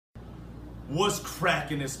What's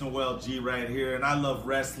cracking? It's Noel G right here, and I love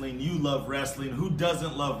wrestling. You love wrestling. Who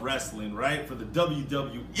doesn't love wrestling, right? For the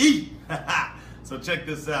WWE. So check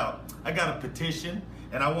this out. I got a petition,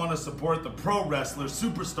 and I want to support the pro wrestler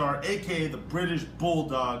superstar, aka the British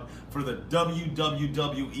Bulldog, for the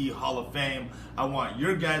WWE Hall of Fame. I want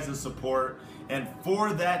your guys' support. And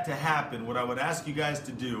for that to happen, what I would ask you guys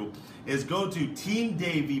to do is go to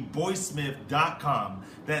teamdavyboysmith.com.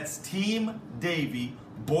 That's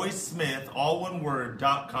teamdavyboysmith, all one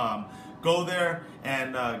word.com. Go there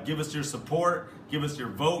and give us your support, give us your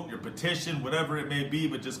vote, your petition, whatever it may be,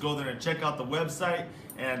 but just go there and check out the website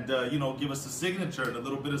and, give us a signature and a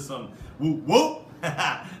little bit of some whoop whoop.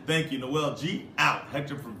 Thank you, Noel G. Out.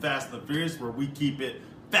 Hector from Fast and the Furious, where we keep it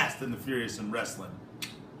fast and the furious in wrestling.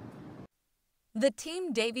 The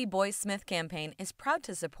Team Davey Boy Smith campaign is proud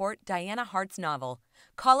to support Diana Hart's novel,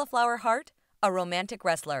 Cauliflower Heart, A Romantic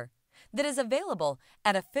Wrestler, that is available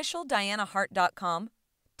at officialdianahart.com,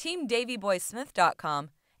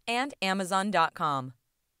 teamdavyboysmith.com, and amazon.com.